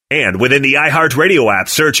 And within the iHeartRadio app,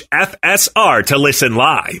 search FSR to listen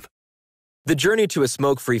live. The journey to a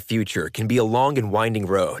smoke-free future can be a long and winding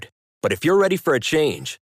road. But if you're ready for a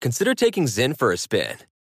change, consider taking Zyn for a spin.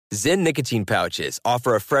 Zyn nicotine pouches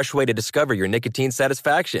offer a fresh way to discover your nicotine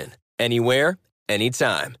satisfaction. Anywhere,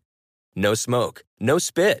 anytime. No smoke, no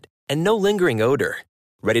spit, and no lingering odor.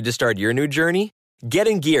 Ready to start your new journey? Get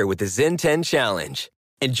in gear with the Zyn 10 Challenge.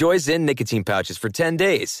 Enjoy Zyn nicotine pouches for 10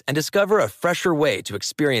 days and discover a fresher way to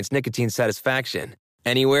experience nicotine satisfaction.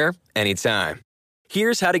 Anywhere, anytime.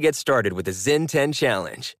 Here's how to get started with the Zyn 10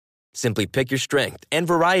 Challenge. Simply pick your strength and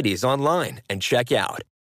varieties online and check out.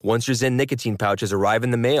 Once your Zyn nicotine pouches arrive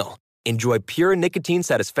in the mail, enjoy pure nicotine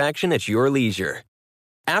satisfaction at your leisure.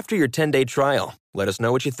 After your 10-day trial, let us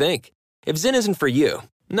know what you think. If Zyn isn't for you,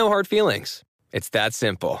 no hard feelings. It's that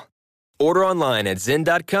simple. Order online at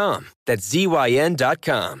Zyn.com, that's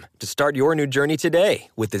ZYN.com, to start your new journey today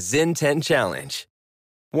with the Zyn 10 Challenge.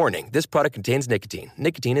 Warning, this product contains nicotine.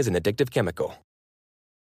 Nicotine is an addictive chemical.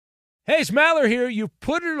 Hey, it's Maller here. You've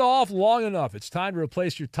put it off long enough. It's time to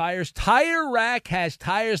replace your tires. Tire Rack has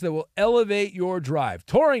tires that will elevate your drive.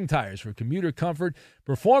 Touring tires for commuter comfort,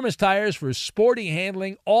 performance tires for sporty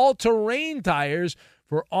handling, all-terrain tires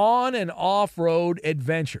for on- and off-road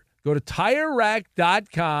adventure. Go to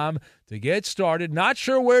TireRack.com to get started. Not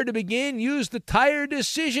sure where to begin? Use the Tire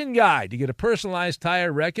Decision Guide to get a personalized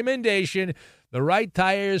tire recommendation. The right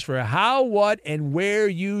tires for how, what, and where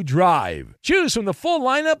you drive. Choose from the full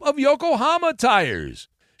lineup of Yokohama tires.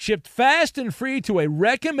 Shipped fast and free to a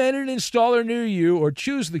recommended installer near you, or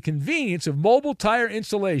choose the convenience of mobile tire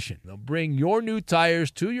installation. They'll bring your new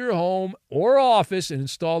tires to your home or office and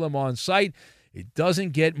install them on site. It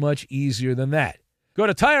doesn't get much easier than that. Go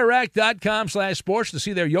to TireRack.com/sports to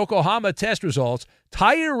see their Yokohama test results,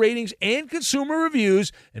 tire ratings, and consumer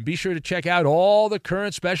reviews, and be sure to check out all the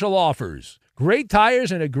current special offers. Great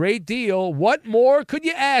tires and a great deal. What more could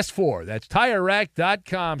you ask for? That's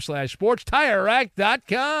TireRack.com/sports.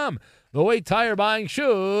 TireRack.com, the way tire buying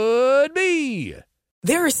should be.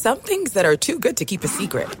 There are some things that are too good to keep a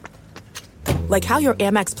secret. Like how your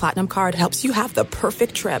Amex Platinum card helps you have the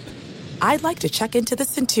perfect trip. I'd like to check into the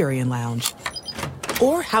Centurion Lounge.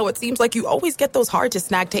 Or how it seems like you always get those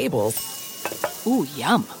hard-to-snag tables. Ooh,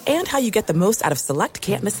 yum. And how you get the most out of select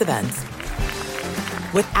can't-miss events.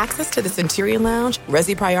 With access to the Centurion Lounge,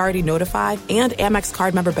 Resi Priority Notify, and Amex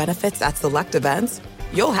card member benefits at select events,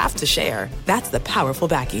 you'll have to share. That's the powerful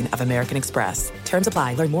backing of American Express. Terms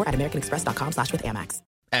apply. Learn more at americanexpress.com/withAmex.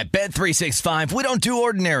 At Bet365, we don't do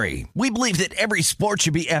ordinary. We believe that every sport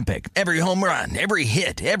should be epic. Every home run, every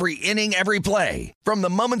hit, every inning, every play. From the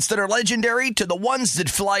moments that are legendary to the ones that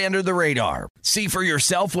fly under the radar. See for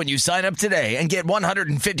yourself when you sign up today and get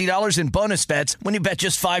 $150 in bonus bets when you bet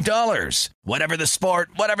just $5. Whatever the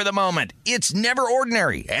sport, whatever the moment, it's never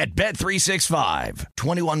ordinary at Bet365.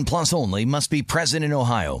 21 plus only. Must be present in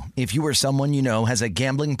Ohio. If you or someone you know has a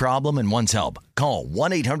gambling problem and wants help, call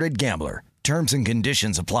 1-800-GAMBLER. Terms and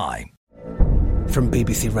conditions apply. From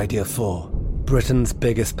BBC Radio 4, Britain's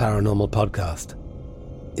biggest paranormal podcast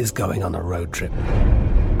is going on a road trip.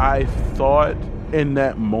 I thought in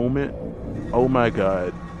that moment, oh my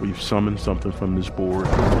God, we've summoned something from this board.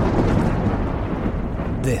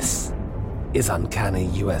 This is Uncanny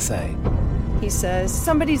USA. He says,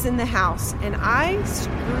 somebody's in the house, and I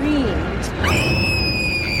screamed.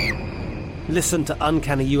 Listen to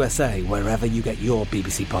Uncanny USA wherever you get your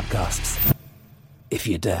BBC podcasts, if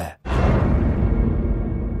you dare.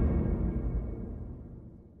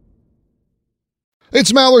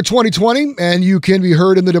 It's Maller 2020, and you can be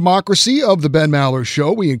heard in the democracy of the Ben Maller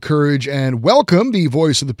Show. We encourage and welcome the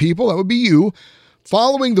voice of the people. That would be you.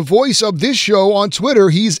 Following the voice of this show on Twitter,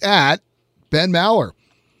 he's at Ben Maller.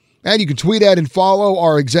 And you can tweet at and follow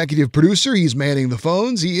our executive producer. He's manning the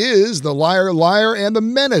phones. He is the liar, and the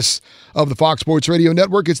menace of the Fox Sports Radio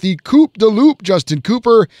Network. It's the Coop de Loop, Justin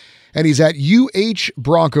Cooper, and he's at UH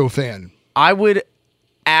Bronco Fan. I would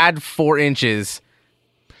add 4 inches.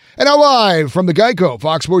 And now live from the Geico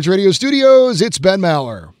Fox Sports Radio studios, it's Ben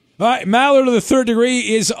Maller. All right, Maller to the third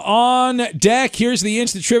degree is on deck. Here's the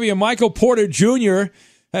instant trivia. Michael Porter Jr.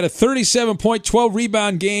 had a 37-point,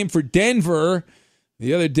 12-rebound game for Denver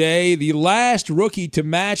the other day. The last rookie to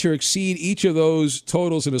match or exceed each of those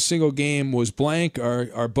totals in a single game was blank.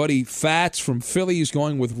 Our buddy Fats from Philly is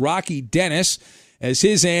going with Rocky Dennis as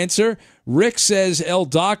his answer. Rick says El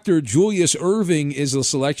Dr. Julius Irving is the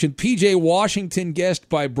selection. P.J. Washington guessed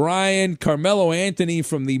by Brian. Carmelo Anthony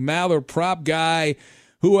from the Maller prop guy.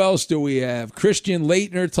 Who else do we have? Christian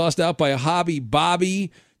Leitner tossed out by Hobby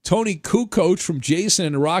Bobby. Tony Kukoc from Jason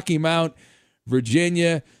in Rocky Mount,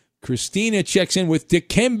 Virginia. Christina checks in with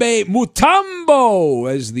Dikembe Mutombo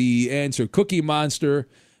as the answer. Cookie Monster.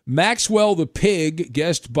 Maxwell the Pig,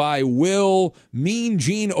 guessed by Will. Mean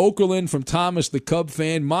Gene Okerlund from Thomas the Cub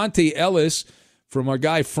fan. Monte Ellis from our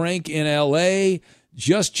guy Frank in L.A.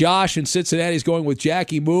 Just Josh in Cincinnati is going with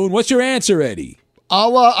Jackie Moon. What's your answer, Eddie?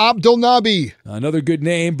 Allah Abdul Nabi. Another good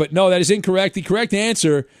name, but no, that is incorrect. The correct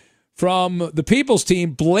answer from the People's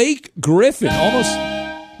Team, Blake Griffin.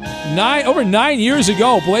 Over 9 years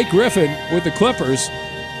ago, Blake Griffin with the Clippers.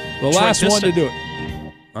 The last one to do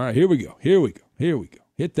it. All right, here we go.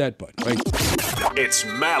 Hit that button. Right. It's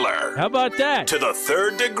Maller. How about that? To the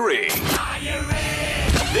third degree.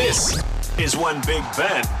 This is when Big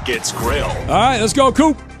Ben gets grilled. All right, let's go,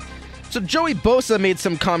 Coop. So Joey Bosa made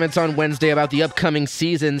some comments on Wednesday about the upcoming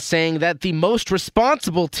season, saying that the most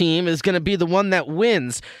responsible team is going to be the one that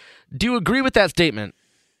wins. Do you agree with that statement?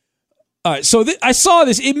 All right, so I saw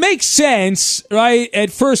this. It makes sense, right?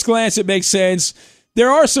 At first glance, it makes sense.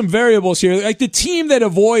 There are some variables here. Like the team that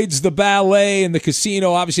avoids the ballet and the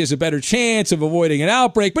casino obviously has a better chance of avoiding an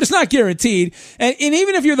outbreak, but it's not guaranteed. And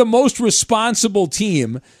even if you're the most responsible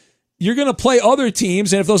team, you're going to play other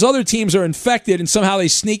teams, and if those other teams are infected and somehow they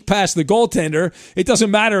sneak past the goaltender, it doesn't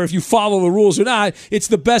matter if you follow the rules or not. It's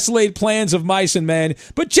the best laid plans of mice and men,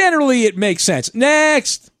 but generally it makes sense.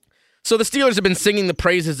 Next. So the Steelers have been singing the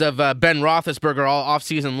praises of Ben Roethlisberger all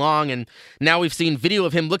offseason long, and now we've seen video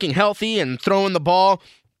of him looking healthy and throwing the ball.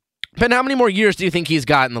 Ben, how many more years do you think he's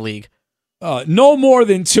got in the league? No more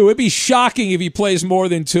than 2. It'd be shocking if he plays more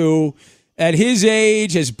than 2. At his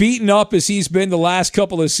age, as beaten up as he's been the last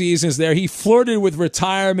couple of seasons there, he flirted with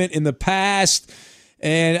retirement in the past,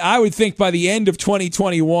 and I would think by the end of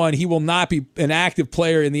 2021, he will not be an active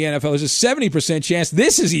player in the NFL. There's a 70% chance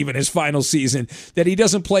this is even his final season, that he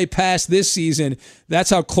doesn't play past this season. That's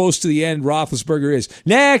how close to the end Roethlisberger is.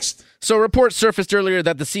 Next! So reports surfaced earlier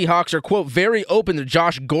that the Seahawks are, quote, very open to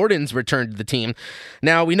Josh Gordon's return to the team.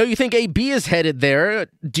 Now, we know you think AB is headed there.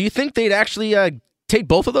 Do you think they'd actually take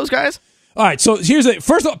both of those guys? All right, so here's the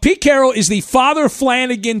first of all, Pete Carroll is the Father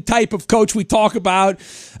Flanagan type of coach we talk about.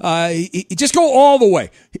 Just go all the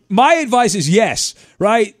way. My advice is yes,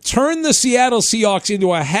 right? Turn the Seattle Seahawks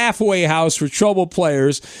into a halfway house for troubled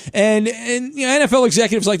players. And you know, NFL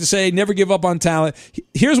executives like to say, never give up on talent.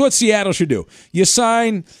 Here's what Seattle should do. You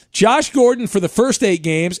sign Josh Gordon for the first 8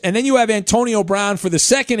 games, and then you have Antonio Brown for the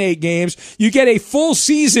second 8 games. You get a full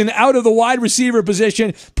season out of the wide receiver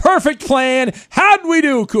position. Perfect plan. How'd we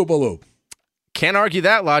do, Koopaloo? Can't argue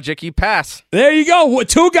that logic. You pass. There you go.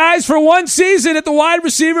 2 guys for 1 season at the wide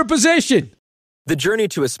receiver position. The journey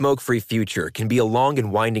to a smoke-free future can be a long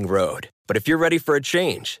and winding road. But if you're ready for a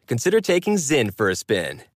change, consider taking Zyn for a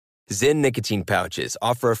spin. Zyn nicotine pouches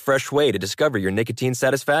offer a fresh way to discover your nicotine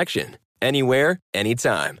satisfaction. Anywhere,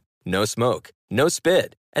 anytime. No smoke, no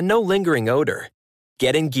spit, and no lingering odor.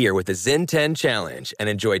 Get in gear with the Zyn 10 Challenge and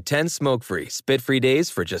enjoy 10 smoke-free, spit-free days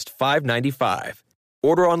for just $5.95.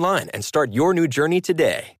 Order online and start your new journey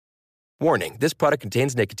today. Warning, this product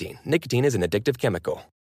contains nicotine. Nicotine is an addictive chemical.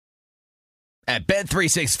 At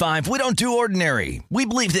Bet365, we don't do ordinary. We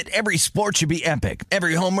believe that every sport should be epic.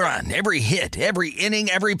 Every home run, every hit, every inning,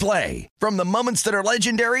 every play. From the moments that are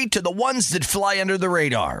legendary to the ones that fly under the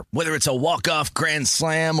radar. Whether it's a walk-off grand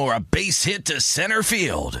slam or a base hit to center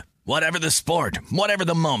field. Whatever the sport, whatever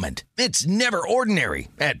the moment, it's never ordinary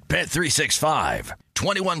at Bet365.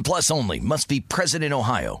 21 plus only. Must be present in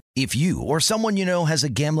Ohio. If you or someone you know has a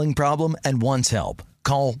gambling problem and wants help,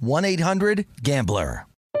 call 1-800-GAMBLER.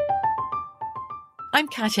 I'm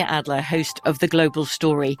Katya Adler, host of The Global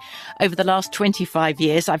Story. Over the last 25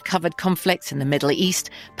 years, I've covered conflicts in the Middle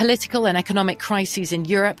East, political and economic crises in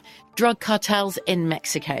Europe, drug cartels in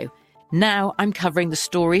Mexico. Now I'm covering the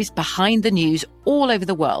stories behind the news all over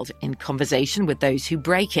the world in conversation with those who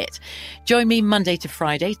break it. Join me Monday to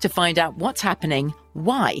Friday to find out what's happening,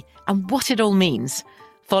 why, and what it all means.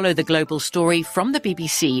 Follow The Global Story from the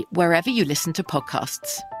BBC wherever you listen to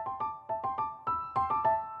podcasts.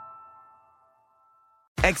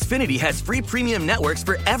 Xfinity has free premium networks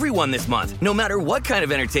for everyone this month, no matter what kind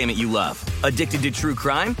of entertainment you love. Addicted to true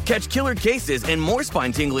crime? Catch killer cases and more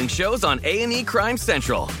spine-tingling shows on A&E Crime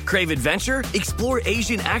Central. Crave adventure? Explore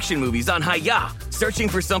Asian action movies on Hi-Ya. Searching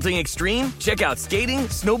for something extreme? Check out skating,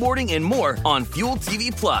 snowboarding, and more on Fuel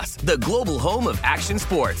TV Plus, the global home of action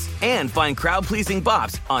sports. And find crowd-pleasing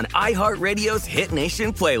bops on iHeartRadio's Hit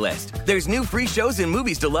Nation playlist. There's new free shows and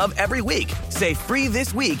movies to love every week. Say free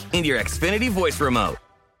this week in your Xfinity voice remote.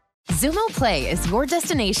 Xumo Play is your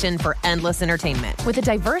destination for endless entertainment. With a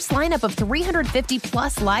diverse lineup of 350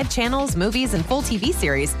 plus live channels, movies, and full TV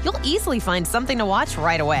series, you'll easily find something to watch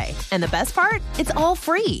right away. And the best part? It's all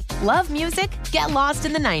free. Love music? Get lost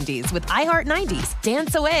in the 90s with iHeart 90s,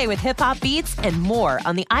 dance away with hip-hop beats, and more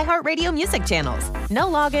on the iHeartRadio music channels. No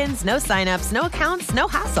logins, no signups, no accounts, no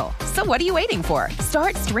hassle. So what are you waiting for?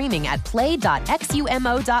 Start streaming at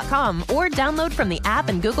play.xumo.com or download from the app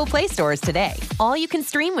and Google Play stores today. All you can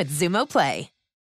stream with Xumo Play.